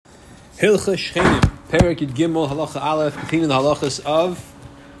Hilcha Shchenim, Perek Yud Gimel, Halacha Aleph, continuing the halachas of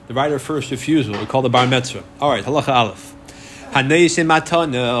the right of first refusal. We call the Bar Mitzvah. All right, Halacha Aleph. Haneisim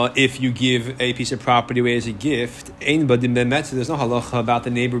Matana, if you give a piece of property away as a gift, Ein Badim Bemetzah, there's no halacha about the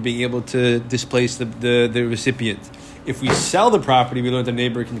neighbor being able to displace the recipient. If we sell the property, we learn the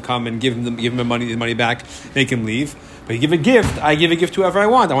neighbor can come and give him the money back, make him leave. But you give a gift, I give a gift to whoever I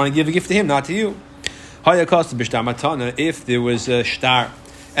want. I want to give a gift to him, not to you. If there was a shtar,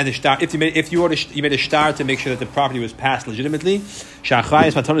 and the shtar, if you made a shtar to make sure that the property was passed legitimately, if the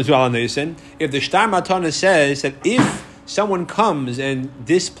shtar matana says that if someone comes and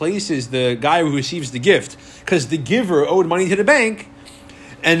displaces the guy who receives the gift because the giver owed money to the bank,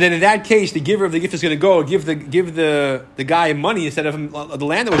 and then in that case the giver of the gift is going to go give the guy money instead of the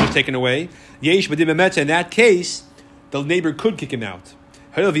land that was just taken away, in that case the neighbor could kick him out.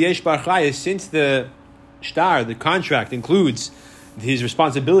 Since the shtar, the contract, includes his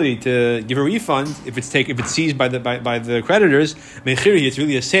responsibility to give a refund if it's seized by the creditors, it's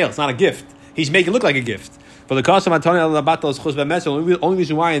really a sale. It's not a gift. He's making it look like a gift. But the cost of the only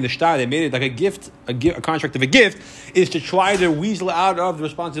reason why in the shtar they made it like a gift, a contract of a gift, is to try to weasel out of the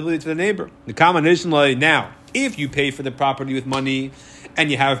responsibility to the neighbor. The common now, if you pay for the property with money and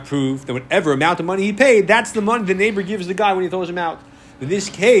you have proof that whatever amount of money he paid, that's the money the neighbor gives the guy when he throws him out. In this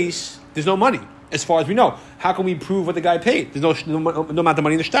case, there's no money. As far as we know, how can we prove what the guy paid? There's no amount of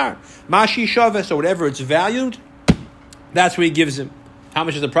money in the shtar. Mashi shaveh, so whatever it's valued, that's what he gives him. How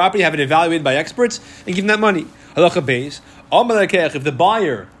much is the property? Have it evaluated by experts and give him that money. Halacha beis. If the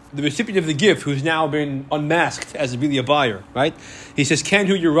buyer, the recipient of the gift, who's now been unmasked as really a buyer, right? He says, "Ken,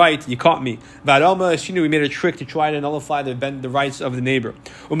 who you're right, you caught me." We made a trick to try to nullify the rights of the neighbor.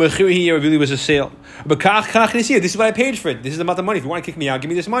 It really was a sale. This is what I paid for it. This is the amount of money. If you want to kick me out, give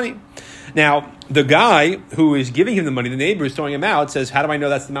me this money. Now, the guy who is giving him the money, the neighbor is throwing him out, says, "How do I know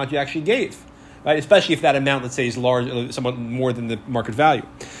that's the amount you actually gave?" Right? Especially if that amount, let's say, is large, somewhat more than the market value.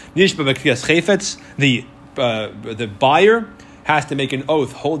 The buyer has to make an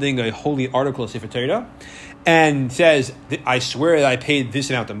oath holding a holy article of Sefer Torah and says, "I swear that I paid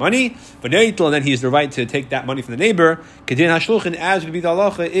this amount of money," and then he has the right to take that money from the neighbor, as would be the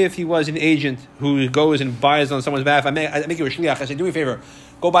halacha if he was an agent who goes and buys on someone's behalf. I make you a shliach. I say, "Do me a favor,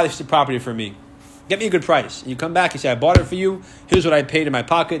 go buy this property for me. Get me a good price." And you come back, you say, "I bought it for you. Here's what I paid in my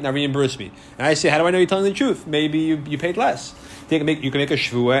pocket. Now reimburse me." And I say, "How do I know you're telling the truth? Maybe you paid less. You can make a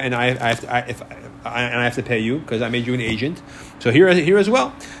shvua, and I have to pay you because I made you an agent." So here as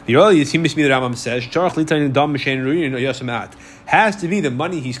well, the Rambam says has to be the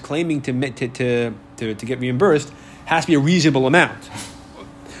money he's claiming to get reimbursed has to be a reasonable amount.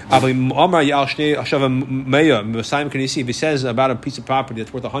 If he says about a piece of property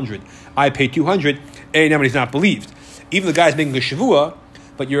that's worth 100, I pay 200, he's not believed. Even the guy's making a shavua,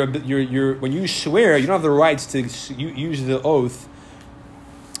 but you're when you swear, you don't have the rights to use the oath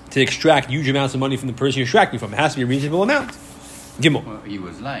to extract huge amounts of money from the person you're extracting from. It has to be a reasonable amount. Gimel. Well, he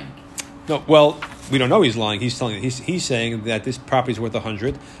was lying. No, well, we don't know he's lying. He's saying that this property is worth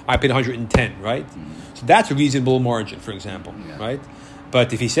 100. I paid 110, right? Mm-hmm. So that's a reasonable margin, for example, right?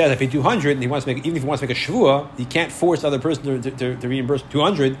 But if he says I paid 200 and even if he wants to make a shvua, he can't force the other person to reimburse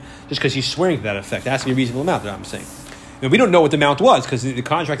 200 just because he's swearing to that effect. It has to be a reasonable amount, that I'm saying. Now, we don't know what the amount was because the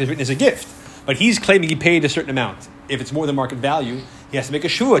contract is written as a gift. But he's claiming he paid a certain amount. If it's more than market value, he has to make a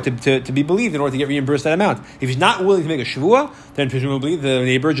shvua to be believed in order to get reimbursed that amount. If he's not willing to make a shvua, then presumably the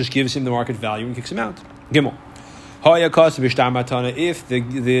neighbor just gives him the market value and kicks him out. Gimel. If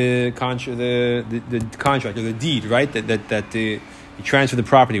the contract or the deed, right, that he transferred the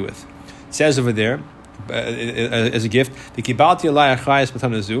property with, it says over there as a gift,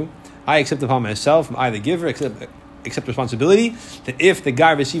 I accept upon myself, I the giver, accept responsibility that if the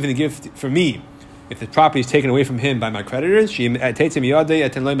guy receiving the gift from me, if the property is taken away from him by my creditors, I'm going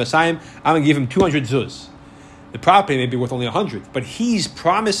to give him 200 zuz. The property may be worth only 100, but he's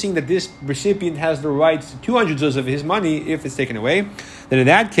promising that this recipient has the right to 200 zuz of his money if it's taken away. Then in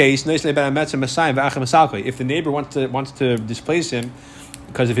that case, if the neighbor wants to displace him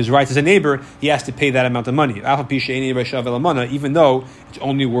because of his rights as a neighbor, he has to pay that amount of money. Even though it's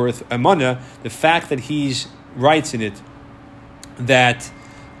only worth a mana, the fact that he's writes in it that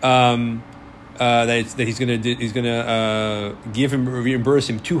that he's going to reimburse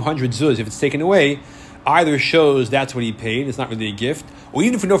him 200 zuz if it's taken away, either shows that's what he paid, it's not really a gift, or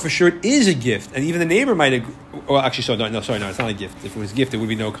even if we know for sure it is a gift, and even the neighbor might agree, well actually no, it's not a gift. If it was a gift, there would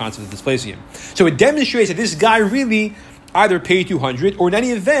be no concept of displacing him. So it demonstrates that this guy really either paid 200, or in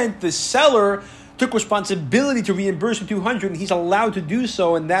any event, the seller took responsibility to reimburse him 200, and he's allowed to do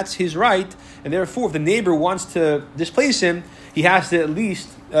so, and that's his right. And therefore, if the neighbor wants to displace him, he has to at least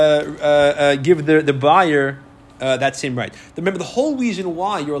give the buyer that same right. Remember, the whole reason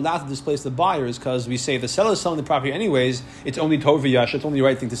why you're allowed to displace the buyer is because we say if the seller is selling the property anyways, it's only tov v'yasha, it's only the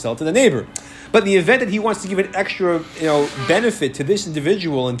right thing to sell to the neighbor. But in the event that he wants to give an extra benefit to this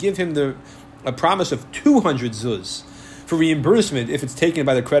individual and give him a promise of 200 zuz for reimbursement if it's taken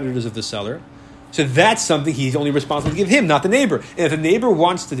by the creditors of the seller, so that's something he's only responsible to give him, not the neighbor. And if the neighbor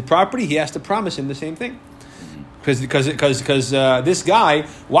wants the property, he has to promise him the same thing. Because this guy,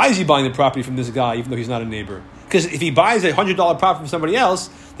 why is he buying the property from this guy even though he's not a neighbor? Because if he buys a $100 property from somebody else,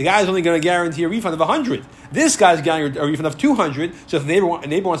 the guy is only going to guarantee a refund of 100. This guy's getting a refund of 200. So if a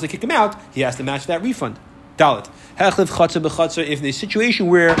neighbor wants to kick him out, he has to match that refund. Dalit. If in a situation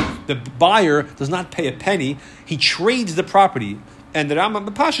where the buyer does not pay a penny, he trades the property, and the Rambam,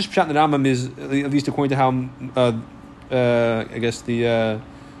 the Pashas Pshat in the Rambam is, at least according to how I guess the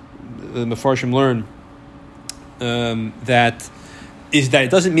Mefarshim learn, that it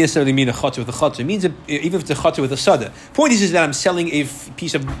doesn't necessarily mean a chatzah with a chatzah. It means even if it's a chatzah with a sada. Point is that I'm selling a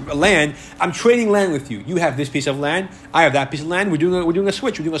piece of land. I'm trading land with you. You have this piece of land. I have that piece of land. We're doing a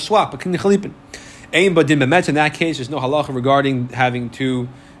switch. We're doing a swap. In that case, there's no halacha regarding having to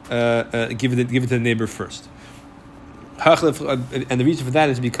give it to the neighbor first. And the reason for that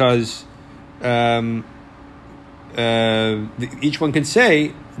is because each one can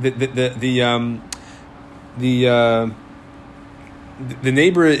say that the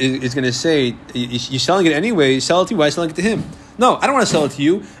neighbor is going to say, you're selling it anyway, sell it to you, why are you selling it to him? No, I don't want to sell it to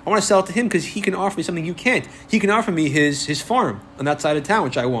you. I want to sell it to him because he can offer me something you can't. He can offer me his farm on that side of town,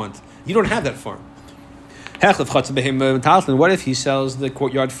 which I want. You don't have that farm. What if he sells the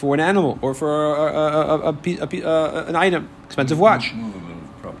courtyard for an animal or for an item, expensive watch?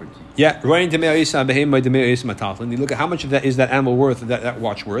 Yeah, right into you look at how much of that is that animal worth, that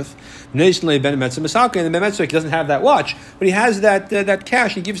watch worth. And the Memetzah doesn't have that watch, but he has that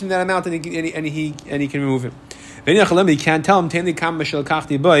cash. He gives him that amount, and he can remove it. He can't tell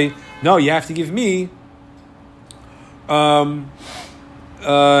him. No, you have to give me.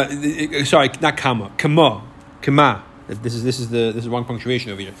 Sorry, not kama. This is wrong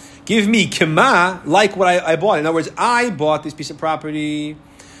punctuation over here. Give me kama like what I bought. In other words, I bought this piece of property.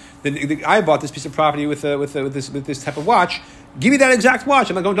 I bought this piece of property with this type of watch. Give me that exact watch.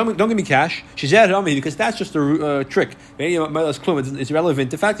 I'm like, don't give me cash. She's added on me because that's just a trick. It's irrelevant.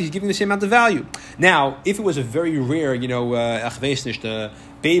 The fact that he's giving the same amount of value. Now, if it was a very rare, the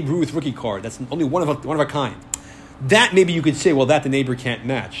Babe Ruth rookie card, that's only one of a kind. That maybe you could say, well, that the neighbor can't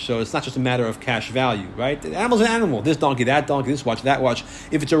match. So it's not just a matter of cash value, right? The animal's an animal. This donkey, this watch, that watch.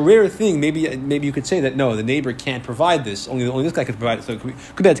 If it's a rare thing, maybe you could say that no, the neighbor can't provide this. Only this guy can provide it. So it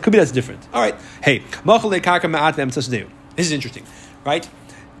could be that's different. All right. Hey, this is interesting, right?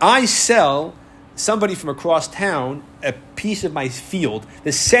 I sell somebody from across town a piece of my field,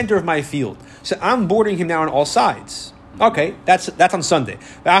 the center of my field. So I'm bordering him now on all sides. Okay, that's on Sunday.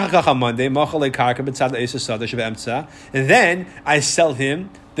 And then I sell him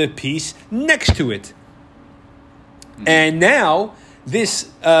the piece next to it. And now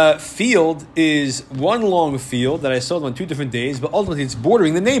this field is one long field that I sold on 2 different days, but ultimately it's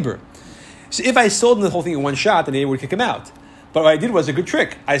bordering the neighbor. So if I sold him the whole thing in one shot, the neighbor would kick him out. But what I did was a good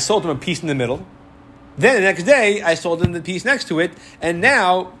trick. I sold him a piece in the middle. Then the next day, I sold him the piece next to it, and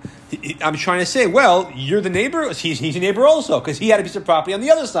now I'm trying to say, well, you're the neighbor. He's a neighbor also, because he had a piece of property on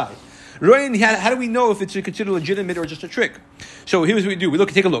the other side. How do we know if it's considered legitimate or just a trick? So here's what we do. We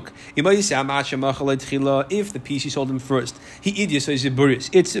take a look. If the piece he sold him first,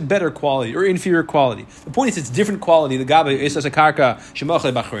 it's a better quality or inferior quality. The point is it's different quality. The gabe is as a karka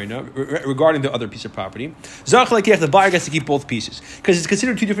regarding the other piece of property. The buyer gets to keep both pieces because it's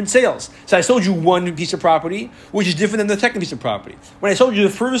considered 2 different sales. So I sold you one piece of property, which is different than the second piece of property. When I sold you the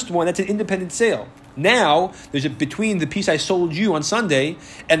first one, that's an independent sale. Now, between the piece I sold you on Sunday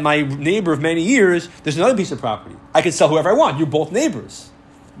and my neighbor of many years, there's another piece of property. I can sell whoever I want. You're both neighbors.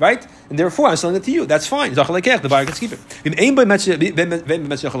 Right? And therefore, I'm selling it to you. That's fine. The buyer can keep it. The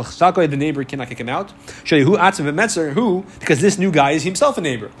neighbor cannot kick him out. Who? Because this new guy is himself a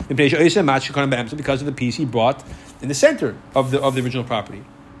neighbor. Because of the piece he brought in the center of the original property.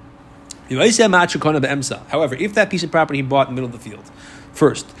 However, if that piece of property he bought in the middle of the field,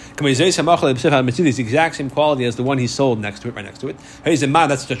 first, it's the exact same quality as the one he sold right next to it. That's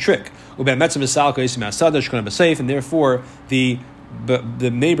just a trick. And therefore, the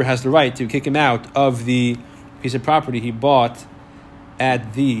neighbor has the right to kick him out of the piece of property he bought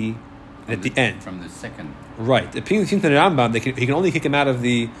at the at the end. From the second. Right. The Ping Ting to the Rambam, he can only kick him out of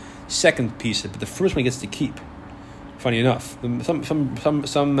the second piece, but the first one he gets to keep. Funny enough. Some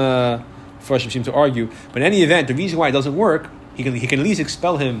Farshim seem to argue. But in any event, the reason why it doesn't work, he can at least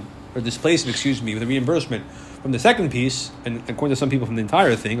expel him, or displace him, with a reimbursement from the second piece, and according to some people from the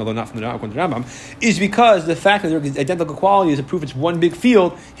entire thing, although not from according to the Rambam, is because the fact that they're identical quality is a proof it's one big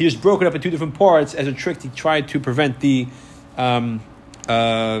field. He just broke it up in two different parts as a trick to try to prevent the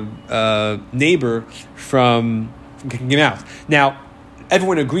neighbor from kicking him out. Now,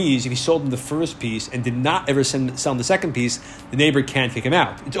 everyone agrees if he sold him the first piece and did not ever sell him the second piece, the neighbor can't kick him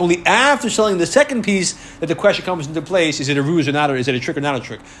out. It's only after selling the second piece that the question comes into place: is it a ruse or not, or is it a trick or not a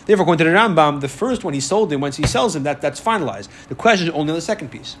trick? Therefore, according to the Rambam, the first one he sold him, once he sells him, that's finalized. The question is only on the second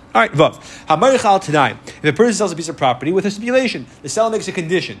piece. All right, Vav. Tonight, if a person sells a piece of property with a stipulation, the seller makes a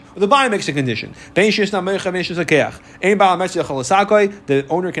condition, or the buyer makes a condition. The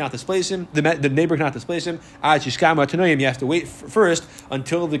owner cannot displace him, the neighbor cannot displace him. You have to wait first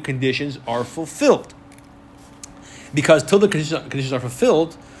until the conditions are fulfilled. Because till the conditions are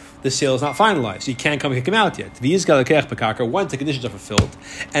fulfilled, the sale is not finalized. So you can't come and kick him out yet. Once the conditions are fulfilled,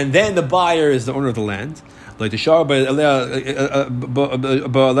 and then the buyer is the owner of the land, like the Shar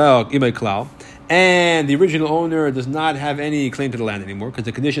and the original owner does not have any claim to the land anymore because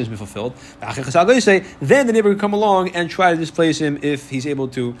the condition has been fulfilled, then the neighbor can come along and try to displace him if he's able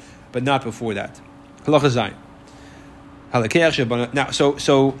to, but not before that. Halacha Zayin. Now, so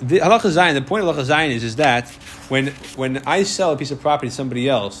the Halacha Zayin, the point of Halacha Zayin is that when I sell a piece of property to somebody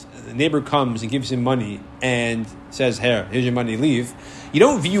else, the neighbor comes and gives him money and says, here's your money, leave. You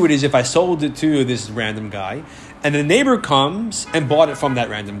don't view it as if I sold it to this random guy, and the neighbor comes and bought it from that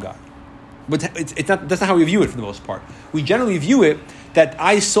random guy. But it's not. That's not how we view it for the most part. We generally view it that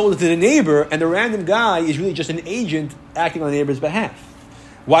I sold it to the neighbor, and the random guy is really just an agent acting on the neighbor's behalf.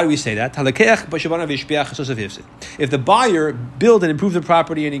 Why do we say that? If the buyer built and improved the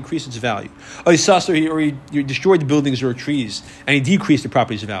property and increased its value, or he destroyed the buildings or trees and he decreased the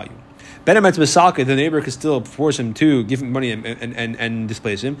property's value, the neighbor could still force him to give him money and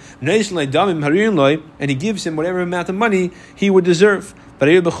displace him, and he gives him whatever amount of money he would deserve. But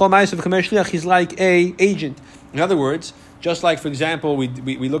he's like a agent. In other words, just like, for example, we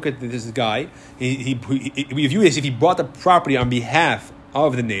look at this guy, we view it as if he bought the property on behalf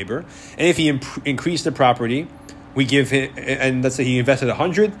of the neighbor, and if he increased the property, we give him, and let's say he invested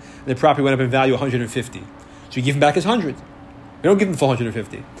 100, and the property went up in value 150. So we give him back his 100. We don't give him full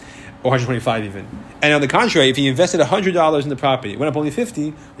 150, or 125 even. And on the contrary, if he invested $100 in the property, it went up only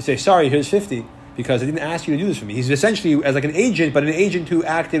 50, we say, sorry, here's 50, because I didn't ask you to do this for me. He's essentially as like an agent, but an agent who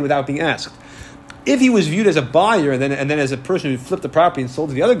acted without being asked. If he was viewed as a buyer and then as a person who flipped the property and sold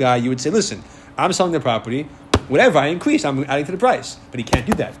to the other guy, you would say, listen, I'm selling the property, whatever I increase, I'm adding to the price. But he can't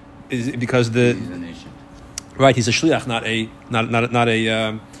do that because he's an agent. Right, he's a shliach, not a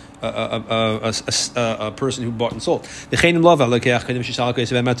person who bought and sold.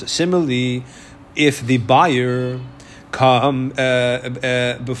 Similarly, if the buyer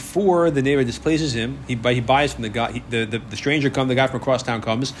before the neighbor displaces him, he buys from the guy. The stranger comes, the guy from across town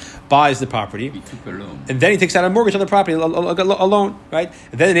comes, buys the property. He took a loan, and then he takes out a mortgage on the property, a loan, right?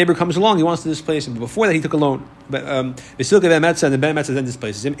 And then the neighbor comes along, he wants to displace him. But before that, he took a loan. But and the Ben Metzah then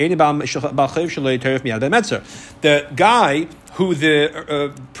displaces him. The guy who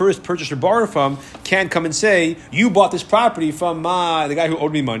the first purchaser borrowed from can't come and say, you bought this property from the guy who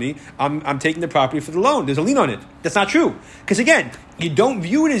owed me money, I'm taking the property for the loan. There's a lien on it. That's not true. Because again, you don't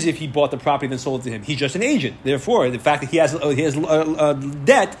view it as if he bought the property and then sold it to him. He's just an agent. Therefore, the fact that he has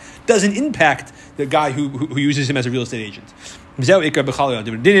debt doesn't impact the guy who uses him as a real estate agent. This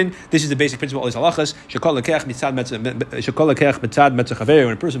is the basic principle of all these halachas.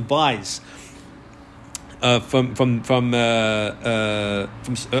 When a person buys when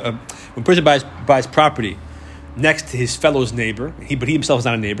a person buys property next to his fellow's neighbor, but he himself is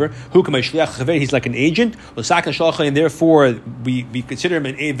not a neighbor, he's like an agent, and therefore we consider him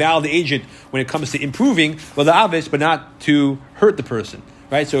a valid agent when it comes to improving the avis, but not to hurt the person.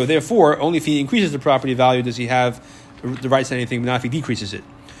 Right? So therefore, only if he increases the property value does he have the rights to anything, but not if he decreases it.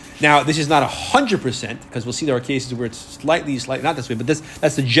 Now, this is not 100%, because we'll see there are cases where it's slightly not this way, but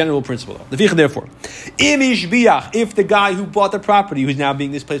that's the general principle. Therefore, if the guy who bought the property, who's now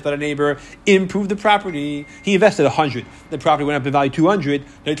being displaced by the neighbor, improved the property, he invested 100, the property went up in value 200,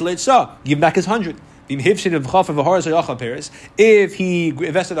 give him back his 100. If he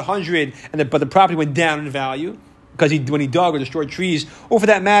invested 100, but the property went down in value, because when he dug or destroyed trees, or for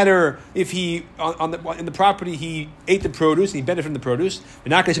that matter, if he in the property he ate the produce and he benefited from the produce,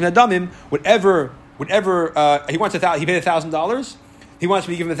 whatever he wants he paid $1,000. He wants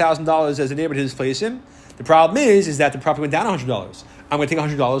me to give him $1,000 as a neighbor to displace him. The problem is that the property went down $100. I'm going to take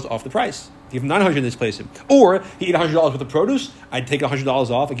 $100 off the price. Give him $900 and displace him. Or he ate $100 worth of produce. I take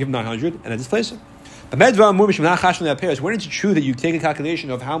 $100 off and give him $900 and I displace him. When it's true that you take a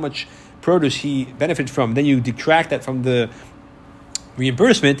calculation of how much produce he benefited from, then you detract that from the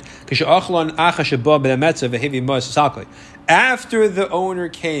reimbursement. After the owner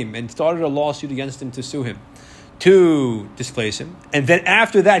came and started a lawsuit against him to sue him, to displace him, and then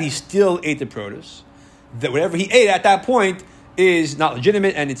after that he still ate the produce, that whatever he ate at that point is not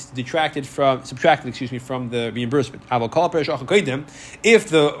legitimate and it's subtracted from the reimbursement. If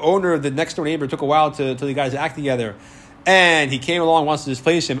the owner of the next door neighbor took a while till the guys act together, and he came along, wants to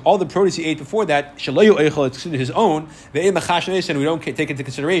displace him, all the produce he ate before that, it's considered his own, and we don't take into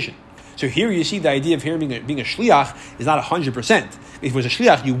consideration. So here you see the idea of here being a shliach is not 100%. If it was a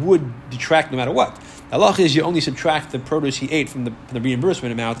shliach, you would detract no matter what. The halach is you only subtract the produce he ate from the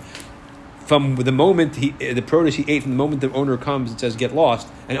reimbursement amount from the moment the produce he ate from the moment the owner comes and says get lost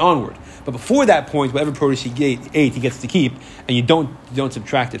and onward. But before that point, whatever produce he ate, he gets to keep, and you don't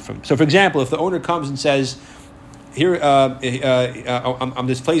subtract it from. So, for example, if the owner comes and says, "Here, I'm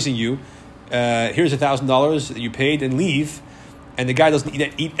displacing you. Here's $1,000 that you paid, and leave," and the guy doesn't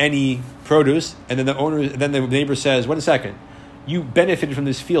eat any produce, and then the neighbor says, "Wait a second, you benefited from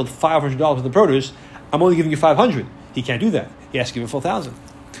this field $500 of the produce. I'm only giving you $500." He can't do that. He has to give a full $1,000.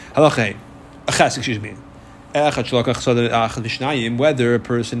 Whether a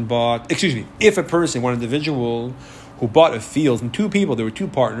person bought, if a person, one individual, who bought a field from two people, there were two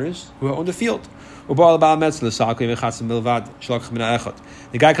partners who owned a field. The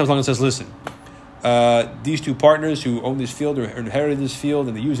guy comes along and says, "Listen, these two partners who own this field or inherited this field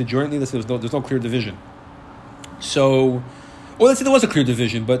and they use it jointly, there's no clear division. So, well, let's say there was a clear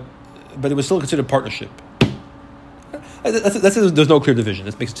division, but it was still considered partnership. Let's say there's no clear division.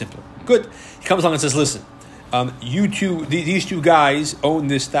 That makes it simpler. Good. He comes along and says, "Listen, you two, these two guys own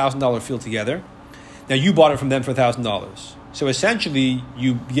this $1,000 field together. Now you bought it from them for $1,000. So essentially,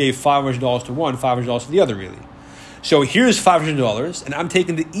 you gave $500 to one, $500 to the other, really. So here's $500, and I'm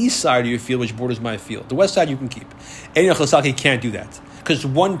taking the east side of your field, which borders my field. The west side you can keep. He can't do that because it's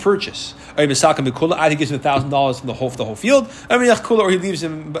one purchase. Either he gives him $1,000 from the whole field, or he leaves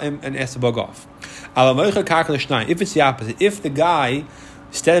him and has to bug off. If it's the opposite, if the guy,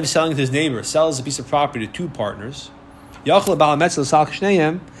 instead of selling to his neighbor, sells a piece of property to two partners, the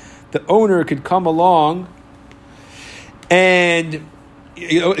owner could come along and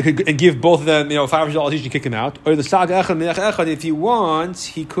give both of them, $500 each to kick him out. Or if he wants,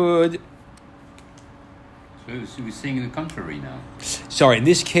 he could. So we're saying the contrary now. Sorry, in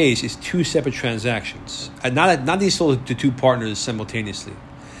this case, it's two separate transactions. Not that he sold it to two partners simultaneously. Oh.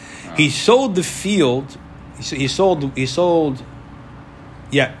 He sold the field. He sold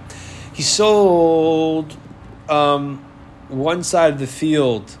one side of the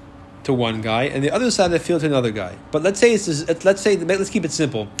field to one guy and the other side of the field to another guy. But let's keep it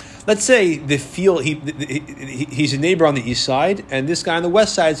simple. Let's say the field he's a neighbor on the east side and this guy on the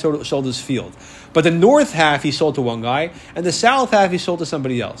west side sold his field. But the north half he sold to one guy and the south half he sold to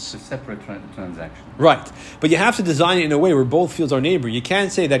somebody else. It's a separate transaction. Right. But you have to design it in a way where both fields are neighboring. You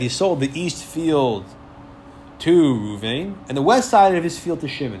can't say that he sold the east field to Ruvain and the west side of his field to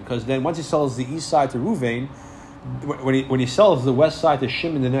Shimon, because then once he sells the east side to Ruvain, when he sells the west side to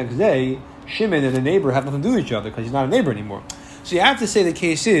Shimon the next day, Shimon and the neighbor have nothing to do with each other because he's not a neighbor anymore. So you have to say the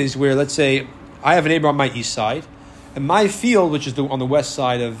case is where, let's say, I have a neighbor on my east side, and my field, which is on the west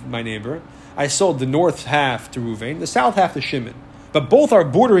side of my neighbor, I sold the north half to Ruvain, the south half to Shimon. But both are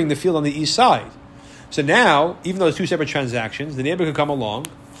bordering the field on the east side. So now, even though it's two separate transactions, the neighbor could come along,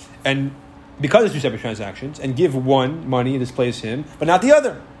 and because it's two separate transactions, and give one money and displace him, but not the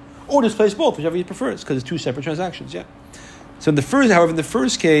other. Or displace both, whichever he prefers, because it's two separate transactions, yeah. So in the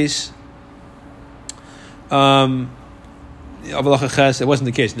first case, it wasn't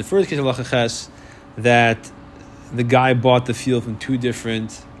the case. In the first case of Halacha Ches, that the guy bought the field from two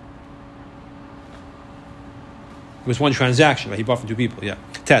different. It was one transaction, right? He bought from two people, yeah.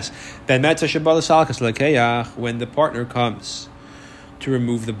 Test. When the partner comes to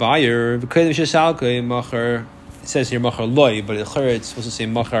remove the buyer, it says here machar loy, but it's supposed to say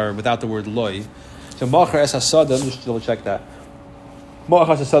machar without the word loy. So machar es hasada, just double check that.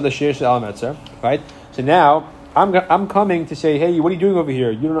 Machar es hasada sheish al metzer, right? So now I'm coming to say, hey, what are you doing over here?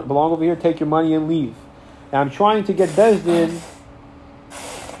 You don't belong over here. Take your money and leave. Now I'm trying to get Bezdin.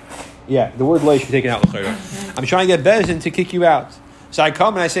 Yeah, the word loy should be taken out. I'm trying to get Bezdin to kick you out. So I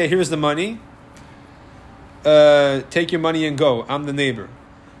come and I say, here's the money. Take your money and go. I'm the neighbor.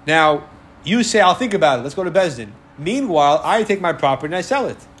 Now, you say, I'll think about it. Let's go to Bezdin. Meanwhile, I take my property and I sell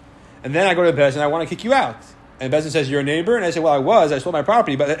it. And then I go to Bezdin and I want to kick you out. And Bezdin says, you're a neighbor? And I say, well, I sold my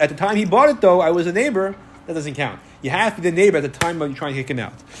property. But at the time he bought it, though, I was a neighbor. That doesn't count. You have to be the neighbor at the time when you're trying to kick him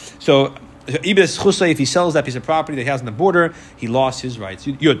out. So, if he sells that piece of property that he has on the border, he lost his rights.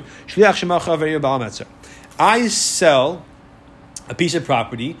 Yud. I sell a piece of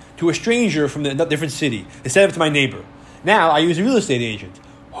property to a stranger from a different city instead of to my neighbor. Now, I use a real estate agent.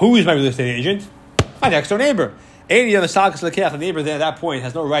 Who is my real estate agent? My next door neighbor. The neighbor then at that point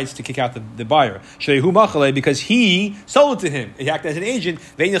has no rights to kick out the buyer. Because he sold it to him. He acted as an agent.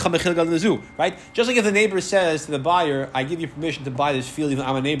 Right? Just like if the neighbor says to the buyer, I give you permission to buy this field, even though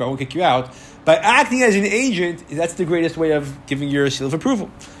I'm a neighbor, I won't kick you out. By acting as an agent, that's the greatest way of giving your seal of approval.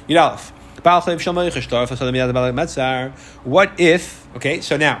 What if, okay,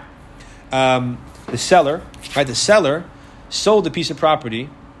 so now, the seller sold a piece of property,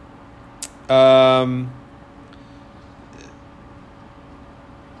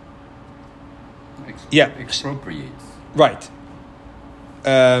 expropriates. Right.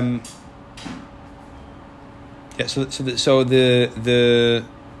 So the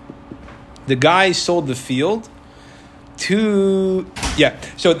guy sold the field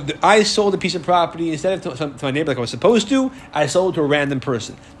I sold a piece of property instead of to my neighbor like I was supposed to. I sold it to a random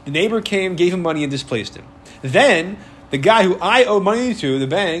person. The neighbor came, gave him money, and displaced him. Then the guy who I owe money to, the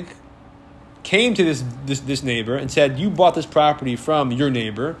bank, came to this neighbor and said, "You bought this property from your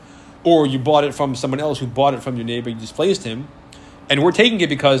neighbor, or you bought it from someone else who bought it from your neighbor. You displaced him, and we're taking it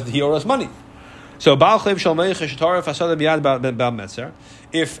because he owed us money." So,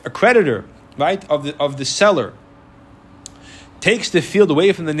 if a creditor, right, of the seller takes the field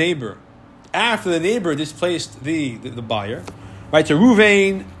away from the neighbor after the neighbor displaced the buyer, right? So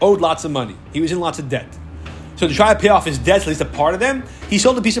Ruvain owed lots of money. He was in lots of debt. So to try to pay off his debts, at least a part of them, he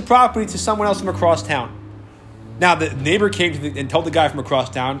sold a piece of property to someone else from across town. Now the neighbor came and told the guy from across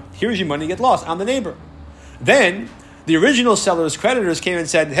town, "Here's your money, get lost. I'm the neighbor." Then the original seller's creditors came and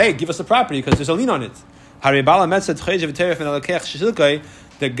said, "Hey, give us the property because there's a lien on it."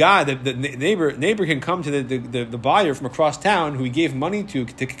 The guy, the neighbor can come to the buyer from across town who he gave money to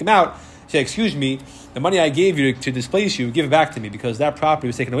kick him out, say, "Excuse me, the money I gave you to displace you, give it back to me because that property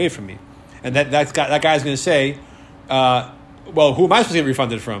was taken away from me." And that guy's going to say, "Well, who am I supposed to get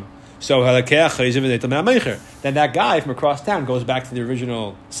refunded from?" So then that guy from across town goes back to the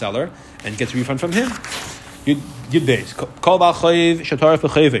original seller and gets a refund from him.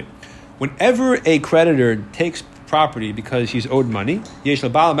 Whenever a creditor takes property because he's owed money,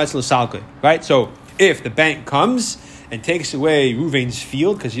 right? So if the bank comes and takes away Ruvain's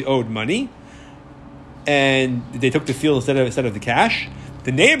field because he owed money, and they took the field instead of the cash,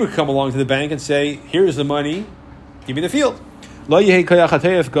 the neighbor come along to the bank and say, "Here's the money, give me the field."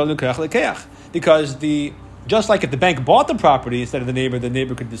 Because just like if the bank bought the property instead of the neighbor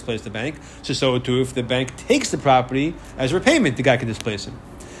could displace the bank. So too, if the bank takes the property as repayment, the guy can displace him.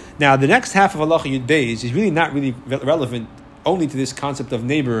 Now, the next half of Halacha Yud Beis is really not really relevant only to this concept of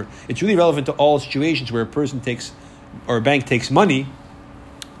neighbor. It's really relevant to all situations where a person takes, or a bank takes money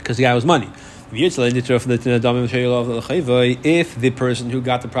because the guy owes money. If the person who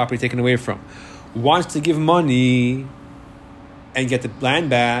got the property taken away from wants to give money and get the land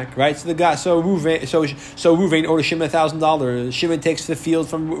back, right? So Ruvain owed Shimon $1,000. Shimon takes the field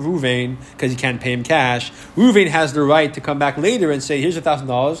from Ruvain because he can't pay him cash. Ruvain has the right to come back later and say, "Here's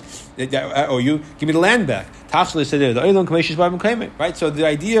 $1,000 that I owe you. Give me the land back." Right? So the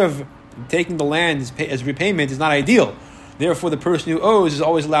idea of taking the land as repayment is not ideal. Therefore, the person who owes is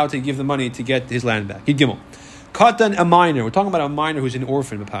always allowed to give the money to get his land back. Yud Gimel. Katan, a minor. We're talking about a minor who's an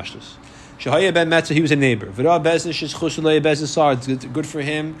orphan, B'Pashtus. Shahaya ben Metzah, he was a neighbor. It's good for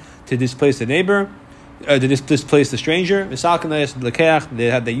him to displace the neighbor, to displace the stranger.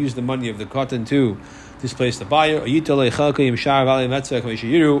 They used the money of the cotton to displace the buyer. Or,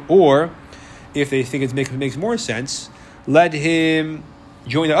 if they think it makes more sense, let him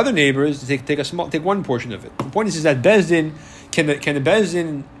join the other neighbors to take one portion of it. The point is that Bezdin can the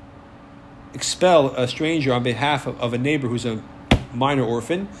Bezdin expel a stranger on behalf of a neighbor who's a minor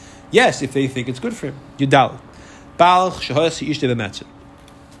orphan? Yes, if they think it's good for him. Yudal.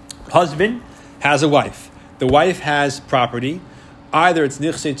 Husband has a wife. The wife has property. Either it's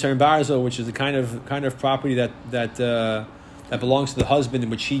nichsei tzern barzo, which is the kind of property that belongs to the husband, in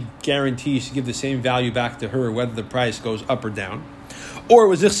which he guarantees to give the same value back to her, whether the price goes up or down. Or it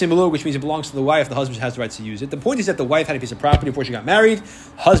was nichsei malug, which means it belongs to the wife. The husband has the rights to use it. The point is that the wife had a piece of property before she got married.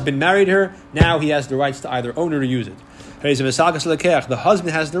 Husband married her. Now he has the rights to either own it or use it. The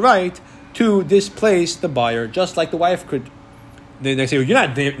husband has the right to displace the buyer, just like the wife could They say, well, you're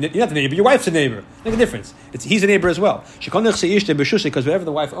not the neighbor, your wife's a neighbor. Make a difference. He's a neighbor as well. Because whatever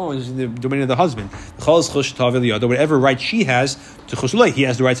the wife owns is in the domain of the husband. Whatever right she has to chusulay, he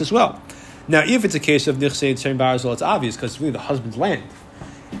has the rights as well. Now, if it's a case of nichsei tzem barzal, it's obvious because it's really the husband's land.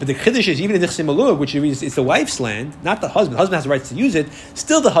 But the chiddush is even in nichsei malug, which means it's the wife's land, not the husband. The husband has the rights to use it.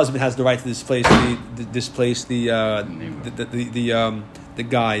 Still, the husband has the right to displace the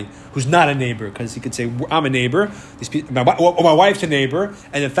guy who's not a neighbor, because he could say, I'm a neighbor, my wife's a neighbor,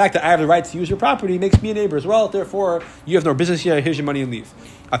 and the fact that I have the right to use your property makes me a neighbor as well, therefore you have no business here, here's your money and leave.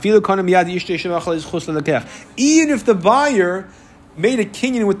 Even if the buyer made a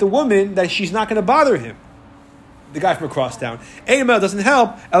kinyan with the woman that she's not going to bother him, the guy from across town, doesn't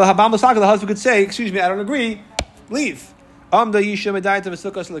help, the husband could say, excuse me, I don't agree, leave. If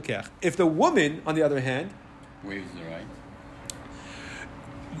the woman, on the other hand, waives the right.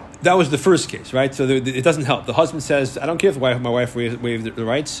 That was the first case, right? So it doesn't help. The husband says, I don't care if my wife waived the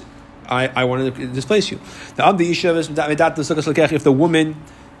rights. I want to displace you. If the woman,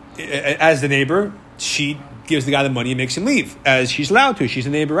 as the neighbor, she gives the guy the money and makes him leave, as she's allowed to. She's a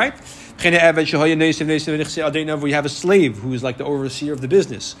neighbor, right? We have a slave who is like the overseer of the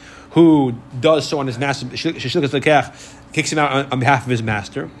business, who does so on his master, kicks him out on behalf of his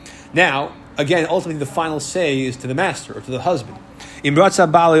master. Now, again, ultimately the final say is to the master or to the husband. If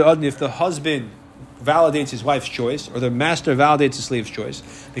the husband validates his wife's choice, or the master validates the slave's choice,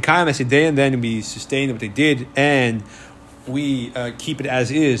 and then we sustain what they did, and we keep it as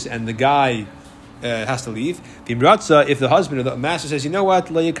is, and the guy has to leave. If the husband or the master says, you know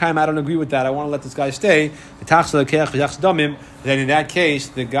what, I don't agree with that, I want to let this guy stay, then in that case,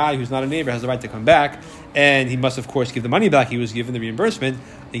 the guy who's not a neighbor has the right to come back, and he must, of course, give the money back he was given, the reimbursement.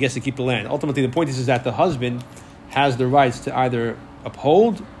 He gets to keep the land. Ultimately, the point is that the husband has the rights to either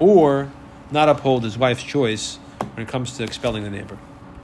uphold or not uphold his wife's choice when it comes to expelling the neighbor.